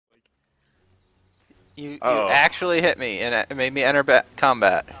You actually hit me, and it made me enter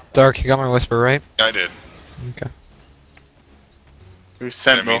combat. Dark, you got my whisper, right? I did. Okay. Who's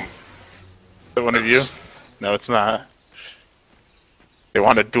Sentinel? Is it one of you? No, it's not. They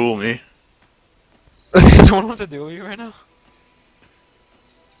want to duel me. Someone wants to duel you right now?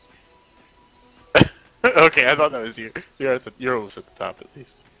 Okay, I thought that was you. You're almost at the top, at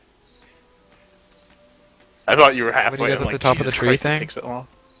least. I thought you were halfway. What, you guys I'm at like, the top of the Jesus tree Christ, thing? It takes it long.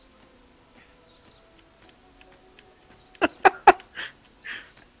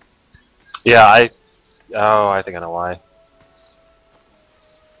 Yeah, I think I know why.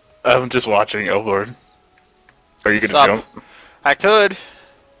 I'm just watching, oh lord. Are you gonna Sup? jump? I could.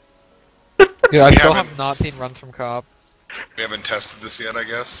 Yeah, I We still haven't- have not seen runs from cop. We haven't tested this yet, I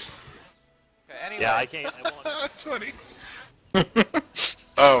guess. Okay, anyway. Yeah, I can't. I won't. That's funny.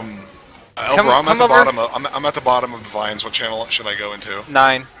 Elver, come I'm at the over. bottom. I'm at the bottom of the vines. What channel should I go into?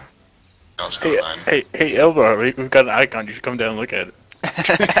 9. I'll just go to 9. Hey, Elbar, we've got an icon. You should come down and look at it.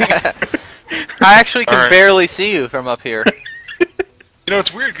 I actually can Alright. barely see you from up here. You know,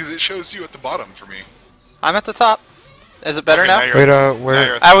 it's weird because it shows you at the bottom for me. I'm at the top. Is it better Okay, now? you're Wait, now where?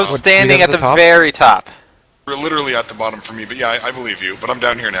 you're at the I was top. standing you at guys the at the top? very top. You're literally at the bottom for me, but yeah, I believe you. But I'm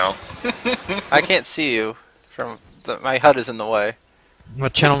down here now. I can't see you from my HUD is in the way.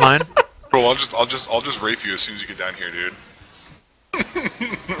 What, channel 9? Cool. I'll just rape you as soon as you get down here, dude.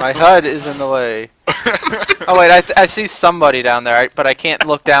 My HUD is in the way. Oh wait, I see somebody down there, but I can't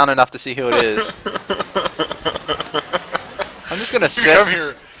look down enough to see who it is. I'm just gonna You sit. come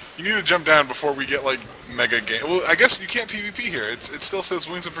here. You need to jump down before we get like mega game. Well, I guess you can't PvP here. It still says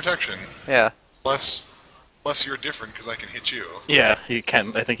Wings of Protection. Yeah. Unless you're different because I can hit you. Yeah, you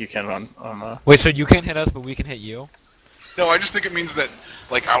can. I think you can on Wait, so you can't hit us, but we can hit you? No, I just think it means that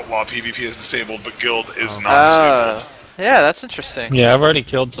like outlaw PvP is disabled, but guild is not disabled. Yeah, that's interesting. Yeah, I've already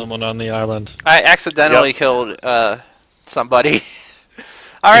killed someone on the island. I accidentally killed somebody.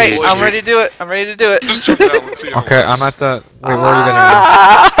 All right, Well, I'm you- ready to do it. I'm ready to do it. Just jump down. Let's see. If it Okay, works. I'm at the... Wait, where are we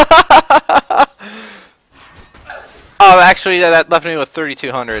gonna Oh, actually, that left me with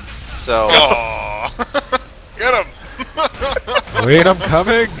 3,200. So. Aww. Get him. go? Wait, I'm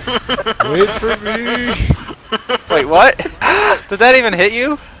coming! Wait for me! Wait, what? Did that even hit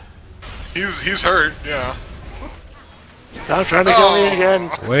you? He's hurt. Yeah. Stop trying to kill me again!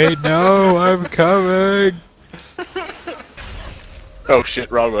 Wait, no, I'm coming! Oh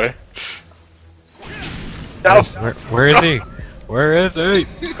shit, wrong way. Where is he? Where is he?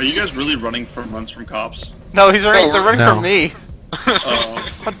 Are you guys really running from runs from cops? No, he's running. No, They're running no. from me.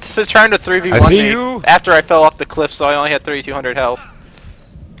 Oh, They're trying to 3v1 I see me you. after I fell off the cliff, so I only had 3,200 health.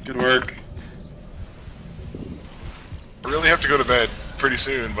 good work. I really have to go to bed pretty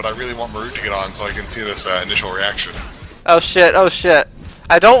soon, but I really want Maroot to get on so I can see this initial reaction. Oh shit! Oh shit!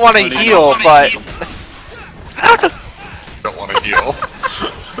 I don't want to heal, but Don't want to heal.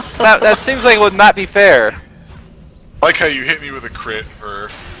 that seems like it would not be fair. I like how you hit me with a crit for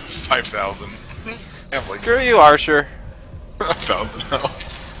 5,000. I have like Screw you, Archer. 1,000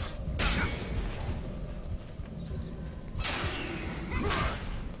 health.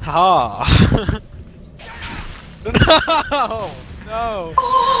 Ha! No! No!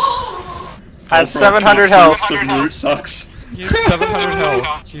 I have 700 health. The root sucks. You have 700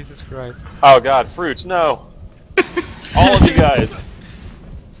 health. Jesus Christ. Oh god, fruits, no! All of you guys.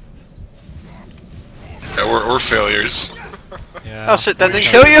 Yeah, we're failures. Yeah. Oh shit! That What didn't you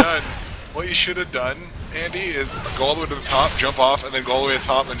kill should've you. done- What you should have done, Andy, is go all the way to the top, jump off, and then go all the way to the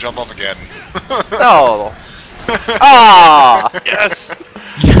top, and jump off again. No. Ah. Yes!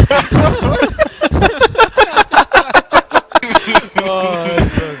 Oh,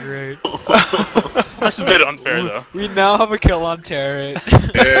 that's so great. That's a bit unfair though. We now have a kill on Terra.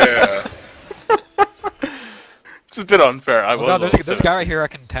 Yeah. It's a bit unfair. I Oh was god, there's a upset. guy right here I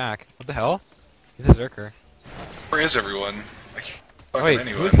can attack. What the hell? He's a Zerker. Where is everyone? I can't find Wait,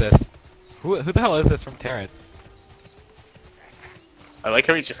 anyone. who is this? Who the hell is this from Terra? I like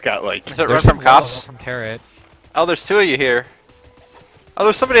how he just got like. Is it run from cops? From Terra. Oh, there's 2 of you here. Oh,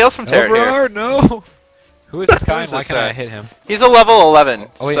 there's somebody else from Terra here. No! Who is this guy Who is and why this can I guy? hit him? He's a level 11.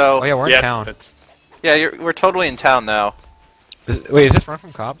 Oh wait, So oh yeah, we're in Yeah, town. that's- yeah, we're totally in town now. Wait, is this run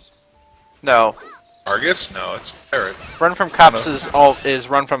from cops? No, Argus? No, it's Parrot. run from cops is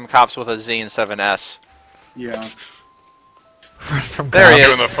run from cops with a Z instead of an S. Yeah. Run from There he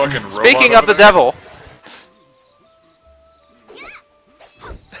cops. Doing is. the fucking robot Speaking of over the there? devil.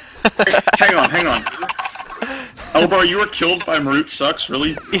 Hang on. Elbar, you were killed by Maroot sucks,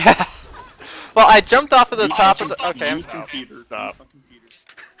 really? Yeah. Well, I jumped off of the top of the. Okay. You computer. Stop.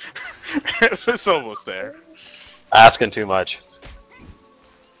 It was almost there. Asking too much.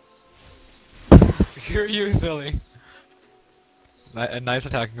 Screw you, silly. Nice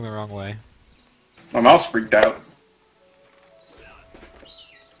attacking the wrong way. My mouse freaked out.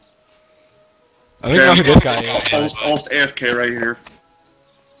 I don't even know who this guy is. Almost AFK right here.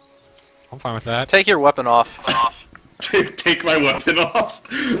 I'm fine with that. Take your weapon off. Take my weapon off.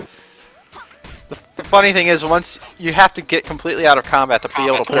 The funny thing is, once you have to get completely out of combat to be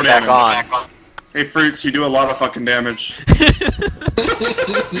able to put it back on. Hey, Fruits, you do a lot of fucking damage.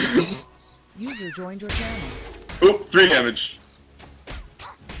 User joined your channel. Oop, 3 damage.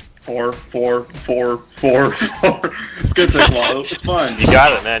 4. It's good thing, Waldo. It's fine. You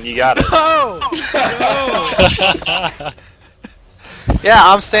got it, man. You got it. No! Yeah,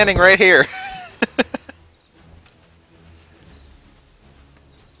 I'm standing right here.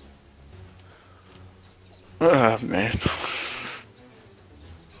 Oh, man.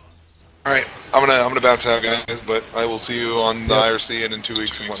 Alright, I'm gonna bounce out, guys, but I will see you on the IRC and in 2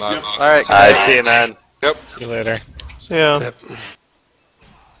 weeks and whatnot. Yep. Alright, Alright, see you, man. Yep. See you later. See ya. Yep.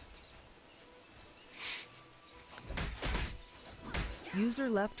 User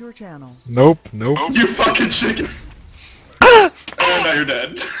left your channel. Nope. You fucking chicken. Oh, now you're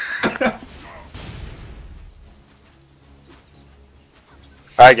dead.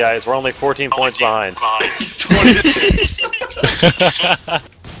 Alright, guys, we're only 14 points behind. It's 26.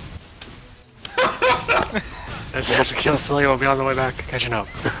 As I have to kill Silly, we'll be on the way back. Catching up.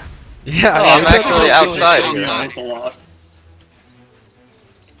 Yeah, Oh, I'm actually outside.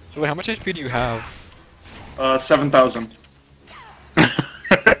 So wait, how much HP do you have? 7,000.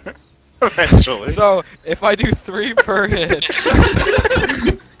 Eventually. So, if I do 3 per hit...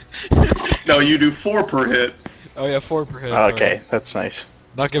 No, you do 4 per hit. Oh yeah, 4 per hit. Okay, that's nice.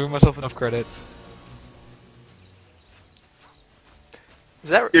 Not giving myself enough credit. Is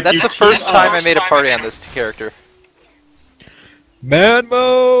that, If that's you the first keep- time I made a party on this character. Man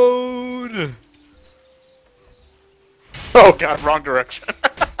mode! Oh god, wrong direction.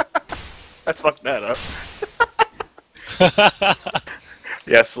 I fucked that up.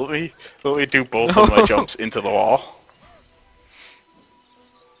 Yes, let me do both of my jumps into the wall.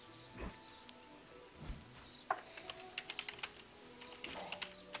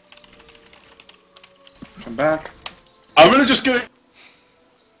 Come back. I'm gonna just get.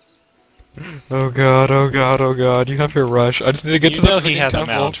 Oh god, you have your rush. I just need to get You to the know he freaking has a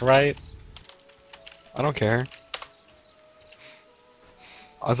temple. mount, right? I don't care.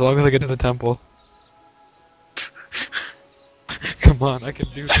 As long as I get to the temple. Come on, I can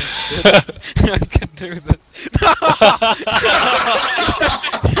do this. I can do this.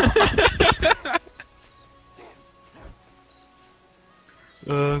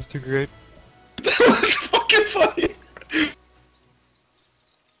 That's too great. That was fucking funny.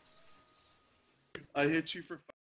 I hit you for.